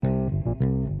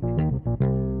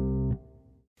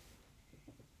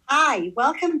Hi,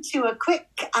 welcome to a quick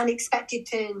Unexpected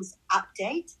Turns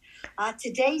update.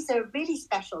 Today's a really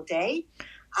special day.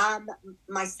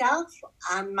 Myself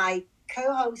and my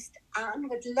co-host Anne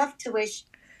would love to wish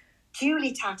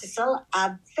Julie Tattersall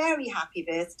a very happy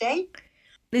birthday.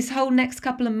 This whole next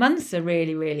couple of months are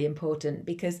really, really important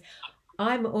because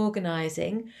I'm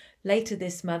organising later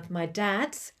this month my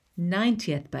dad's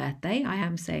 90th birthday. I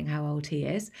am saying how old he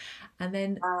is. And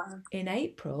then in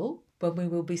April, when we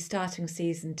will be starting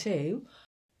season 2,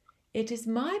 it is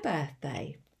my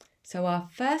birthday. So our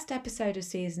first episode of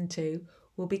season 2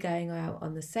 will be going out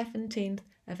on the 17th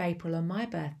of April on my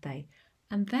birthday.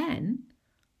 And then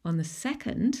on the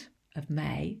 2nd of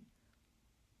May,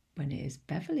 when it is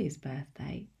Beverly's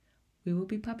birthday, we will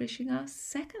be publishing our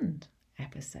second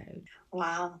episode.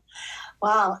 Wow.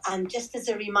 And just as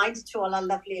a reminder to all our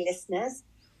lovely listeners,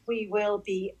 we will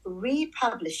be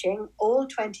republishing all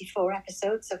 24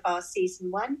 episodes of our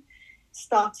season 1,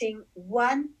 starting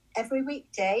one every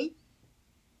weekday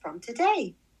from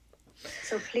today.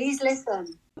 So please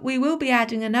listen. We will be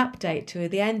adding an update to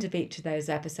the end of each of those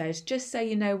episodes, just so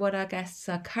you know what our guests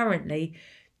are currently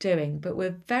doing. But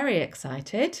we're very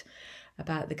excited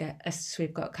about the guests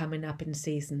we've got coming up in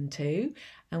season 2,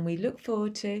 and we look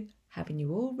forward to having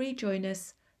you all rejoin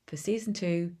us for season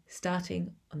 2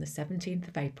 starting on the 17th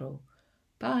of April.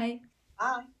 Bye.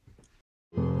 Bye.